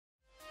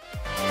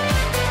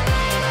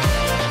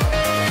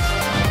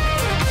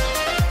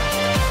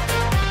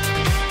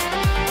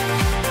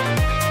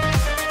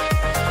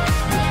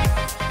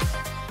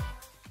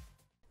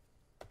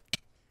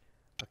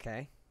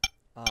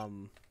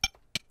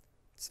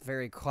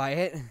very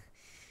quiet.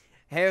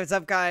 Hey, what's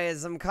up,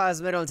 guys? I'm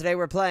Cosmitto, and today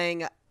we're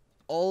playing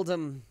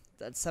Oldham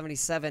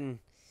 77,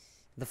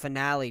 the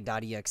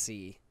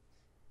Finale.exe.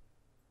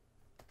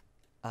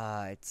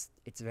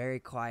 It's very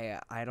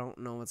quiet. I don't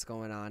know what's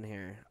going on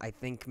here. I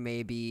think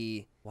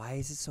maybe... Why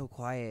is it so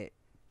quiet?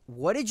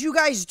 What did you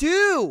guys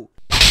do?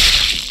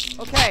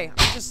 Okay,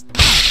 I'm just...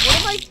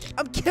 What am I...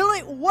 I'm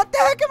killing... What the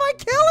heck am I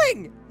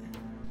killing?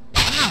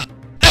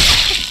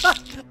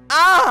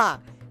 Ah!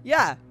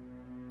 Yeah.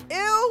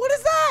 Ew, what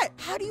is that?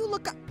 How do you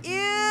look up?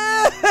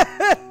 Ew!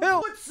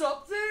 What's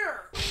up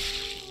there?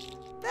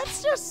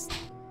 That's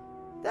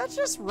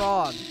just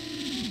wrong.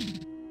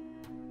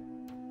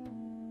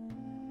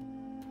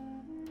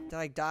 Did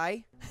I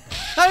die?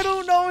 I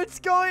don't know what's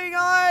going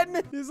on.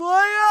 He's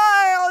like,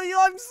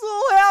 I'm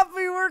so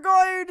happy we're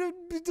going to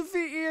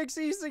defeat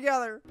EXEs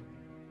together.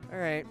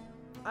 Alright.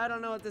 I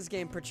don't know what this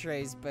game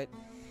portrays, but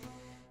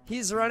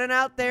he's running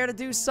out there to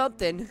do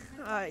something.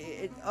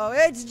 Oh,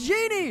 it's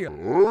Genie!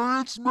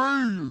 Oh, it's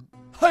me!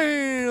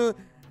 Hey!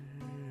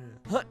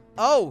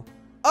 Oh!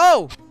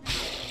 Oh!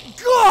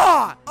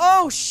 God!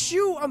 Oh,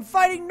 shoot! I'm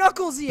fighting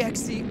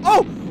Knuckles.exe!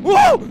 Oh!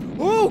 Whoa!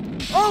 Oh!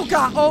 Oh,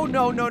 God! Oh,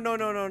 no, no, no,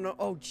 no, no, no.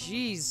 Oh,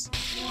 jeez.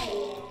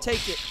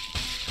 Take it.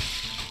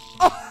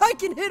 Oh, I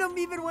can hit him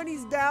even when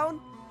he's down.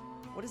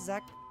 What is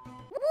that?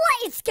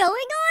 What is going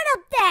on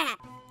up there?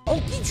 Oh,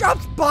 he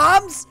drops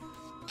bombs?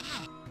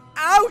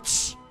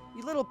 Ouch!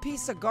 You little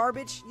piece of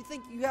garbage. You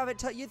think you have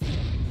it you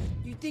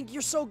think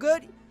you're so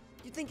good?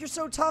 You think you're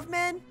so tough,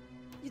 man?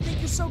 You think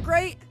you're so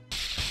great?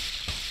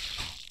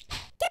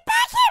 Get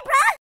back here, bro!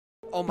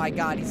 Oh my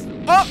God, he's...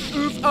 Oh!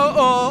 Oof!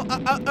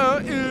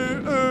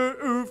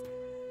 Oof!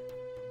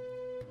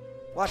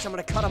 Watch, I'm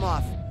gonna cut him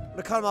off. I'm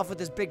gonna cut him off with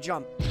this big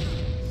jump.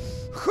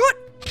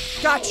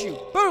 Got you!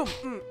 Boom!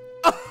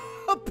 A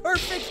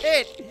perfect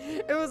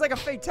hit! It was like a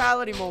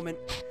fatality moment.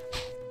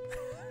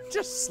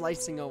 Just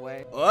slicing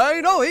away.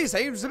 I know he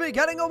seems to be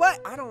getting away.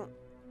 I don't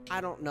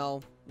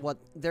know what.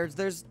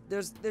 There's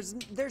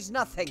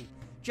nothing.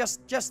 Just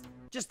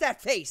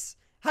that face.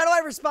 How do I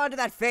respond to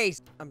that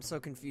face? I'm so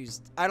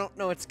confused. I don't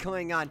know what's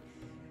going on.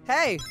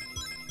 Hey,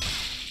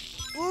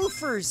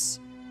 woofers.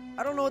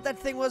 I don't know what that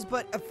thing was,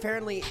 but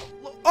apparently.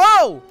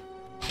 Oh!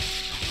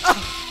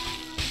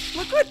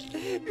 Look what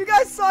you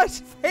guys saw his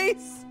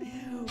face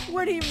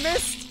when he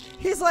missed.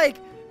 He's like,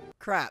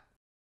 crap.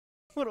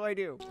 What do I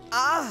do?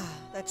 Ah,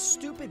 that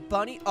stupid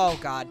bunny. Oh,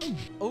 God.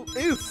 Oh,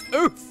 oof,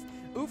 oof.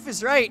 Oof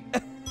is right.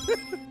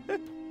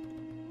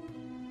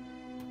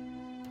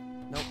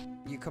 Nope,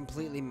 you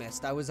completely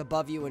missed. I was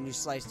above you and you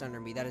sliced under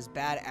me. That is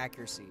bad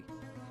accuracy.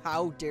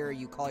 How dare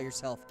you call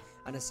yourself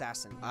an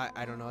assassin?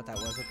 I don't know what that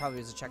was. It probably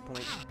was a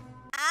checkpoint.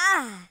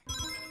 Ah!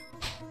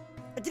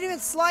 I didn't even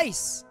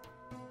slice.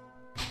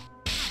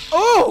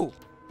 Oh!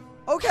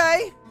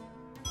 Okay.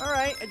 All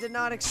right, I did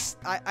not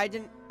I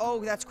didn't. Oh,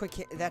 that's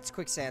quicksand. That's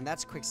quicksand.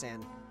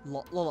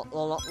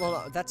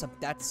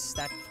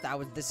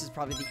 This is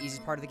probably the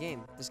easiest part of the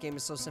game. This game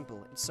is so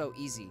simple. It's so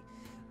easy.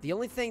 The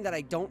only thing that I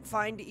don't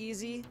find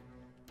easy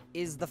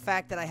is the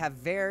fact that I have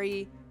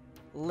very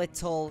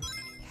little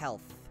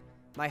health.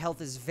 My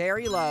health is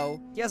very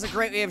low. He has a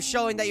great way of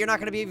showing that you're not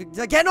gonna be able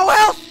to get no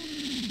health.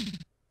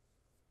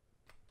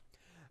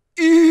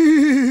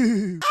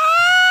 Ew.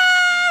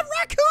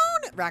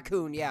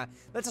 Raccoon, yeah.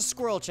 That's a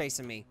squirrel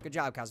chasing me. Good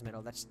job,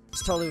 Cosmitto. That's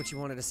totally what you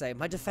wanted to say.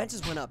 My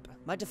defenses went up.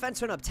 My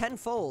defense went up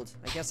tenfold.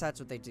 I guess that's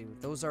what they do.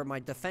 Those are my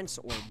defense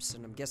orbs,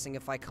 and I'm guessing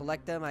if I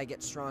collect them, I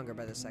get stronger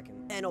by the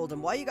second. And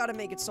Oldham, why you gotta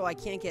make it so I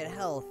can't get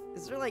health?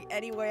 Is there, like,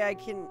 any way I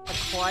can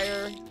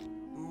acquire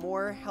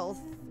more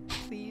health,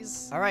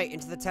 please? All right,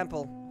 into the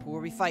temple. Who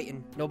are we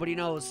fighting? Nobody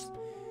knows.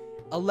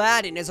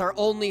 Aladdin is our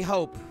only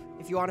hope.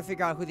 If you want to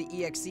figure out who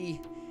the EXE...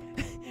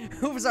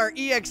 who's our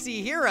EXE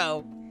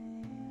hero...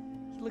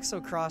 He looks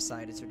so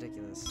cross-eyed, it's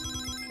ridiculous.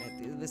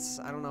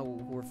 I don't know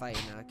who we're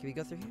fighting now. Can we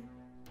go through here?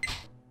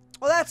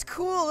 Oh, that's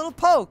cool! A little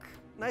poke!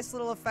 Nice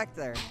little effect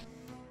there.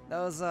 That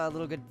was a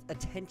little good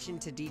attention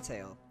to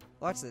detail.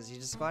 Watch this. You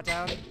just squat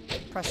down,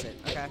 press it.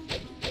 Okay.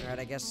 Alright,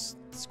 I guess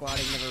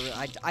squatting never really...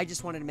 I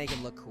just wanted to make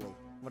it look cool.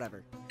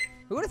 Whatever.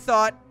 Who would have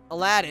thought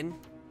Aladdin,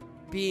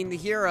 being the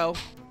hero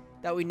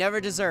that we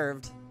never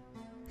deserved,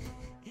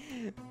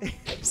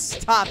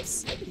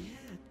 stops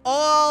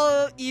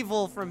all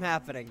evil from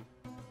happening?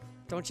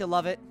 Don't you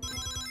love it?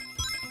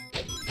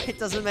 It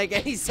doesn't make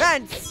any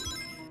sense.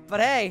 But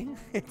hey,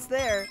 it's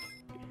there.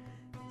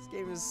 This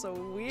game is so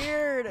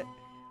weird.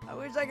 I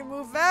wish I could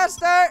move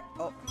faster.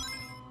 Oh,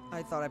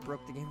 I thought I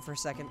broke the game for a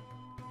second.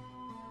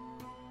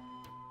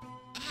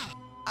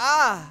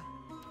 Ah.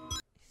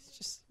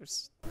 It's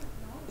just...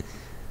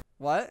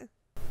 What?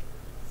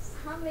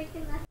 Stop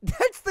making that.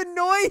 That's the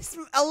noise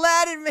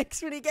Aladdin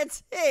makes when he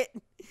gets hit.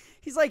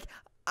 He's like,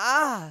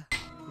 ah.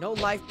 No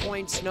life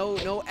points,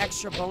 no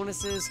extra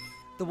bonuses.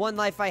 The one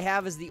life I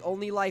have is the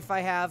only life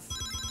I have.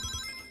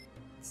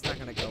 It's not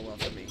gonna go well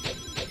for me.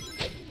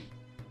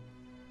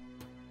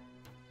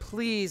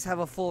 Please have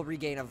a full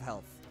regain of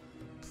health.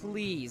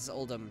 Please,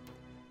 Oldham.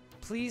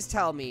 Please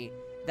tell me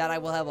that I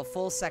will have a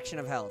full section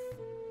of health.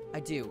 I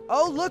do.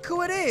 Oh, look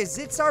who it is.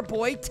 It's our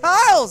boy,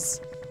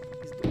 Tails.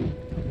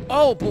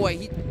 Oh,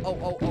 boy.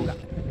 Oh, God.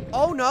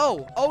 Oh,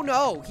 no. Oh,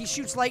 no. He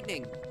shoots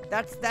lightning.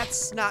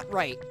 That's not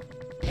right.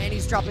 And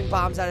he's dropping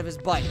bombs out of his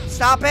butt.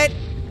 Stop it.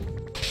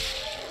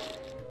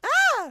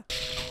 Ah!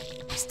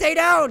 Stay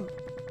down.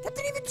 That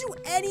didn't even do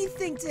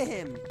anything to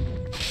him.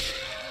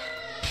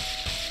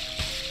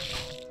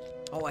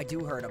 Oh, I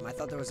do hurt him. I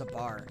thought there was a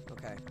bar.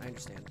 Okay, I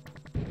understand.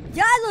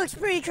 That looks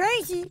pretty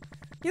crazy.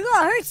 You're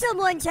gonna hurt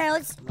someone,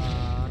 Tails.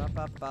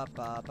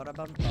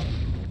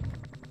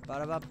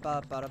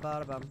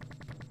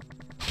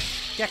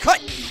 Get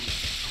cut!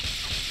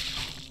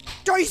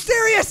 Are you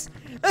serious?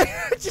 I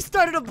just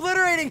started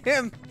obliterating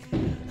him.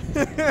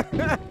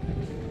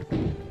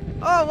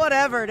 Oh,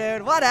 whatever,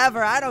 dude.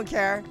 Whatever. I don't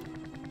care.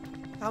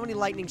 How many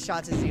lightning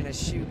shots is he gonna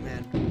shoot,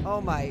 man?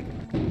 Oh, my.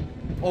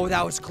 Oh,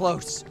 that was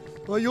close.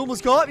 Well, you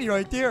almost got me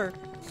right there.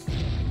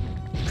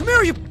 Come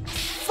here, you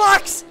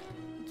fucks!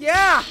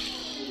 Yeah!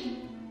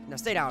 Now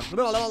stay down.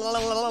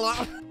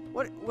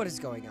 What is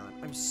going on?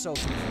 I'm so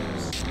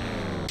confused.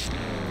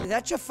 Is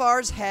that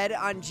Jafar's head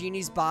on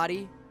Genie's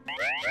body? Does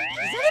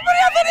anybody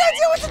have any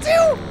idea what to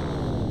do?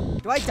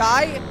 Do I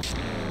die?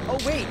 Oh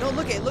wait, no,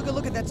 look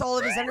at that's all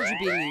of his energy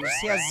being used.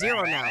 He has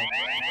 0 now.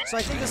 So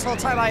I think this whole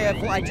time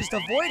I just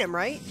avoid him,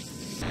 right?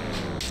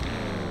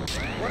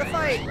 What if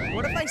I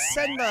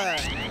send the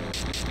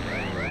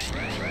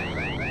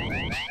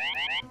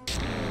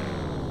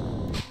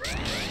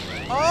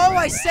Oh,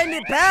 I send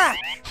it back.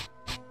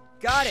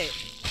 Got it.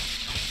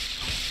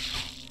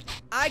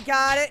 I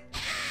got it.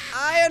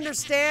 I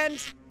understand.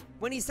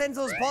 When he sends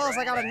those balls,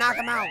 I gotta knock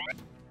him out.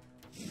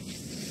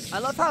 I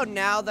love how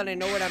now that I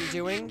know what I'm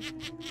doing,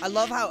 I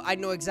love how I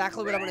know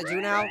exactly what I'm gonna do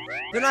now.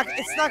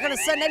 It's not gonna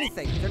send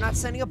anything. They're not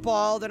sending a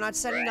ball, they're not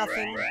sending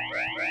nothing.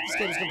 This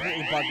game's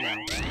completely bugged now.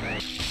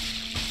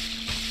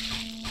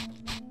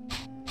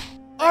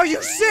 Are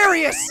you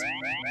serious?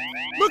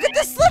 Look at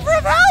this sliver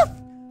of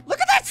health! Look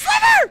at that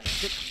sliver!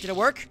 Did it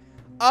work?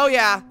 Oh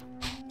yeah.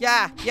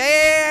 Yeah,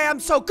 I'm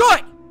so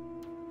good!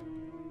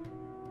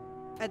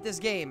 At this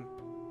game.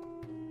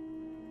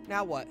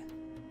 Now what?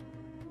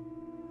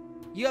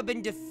 You have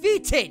been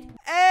defeated!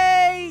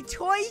 Hey,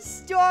 Toy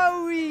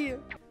Story!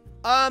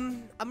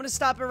 I'm gonna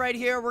stop it right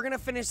here. We're gonna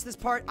finish this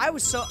part.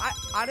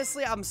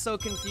 Honestly, I'm so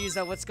confused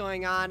at what's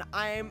going on.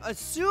 I'm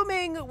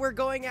assuming we're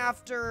going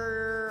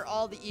after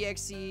all the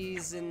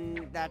EXEs,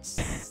 and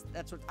that's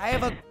what, I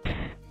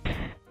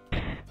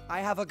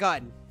have a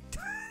gun.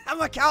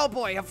 I'm a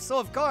cowboy, so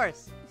of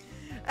course.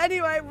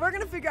 Anyway, we're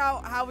gonna figure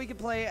out how we can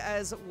play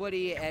as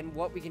Woody and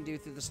what we can do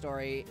through the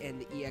story in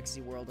the EXE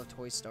world of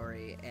Toy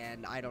Story,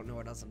 and I don't know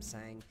what else I'm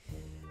saying.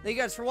 Thank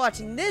you guys for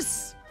watching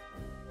this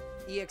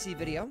EXE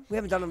video. We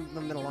haven't done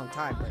them in a long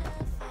time, but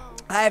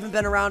I haven't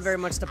been around very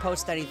much to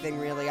post anything,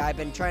 really. I've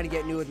been trying to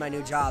get new with my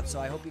new job, so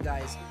I hope you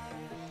guys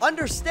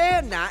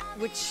understand that,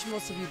 which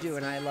most of you do,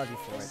 and I love you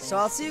for it. So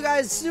I'll see you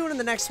guys soon in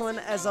the next one.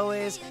 As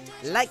always,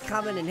 like,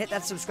 comment, and hit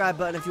that subscribe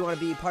button if you want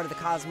to be part of the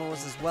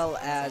Cosmos, as well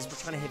as we're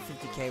trying to hit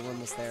 50K. We're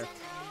almost there.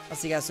 I'll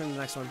see you guys soon in the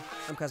next one.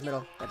 I'm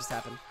Cosmitto. That just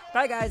happened.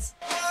 Bye, guys.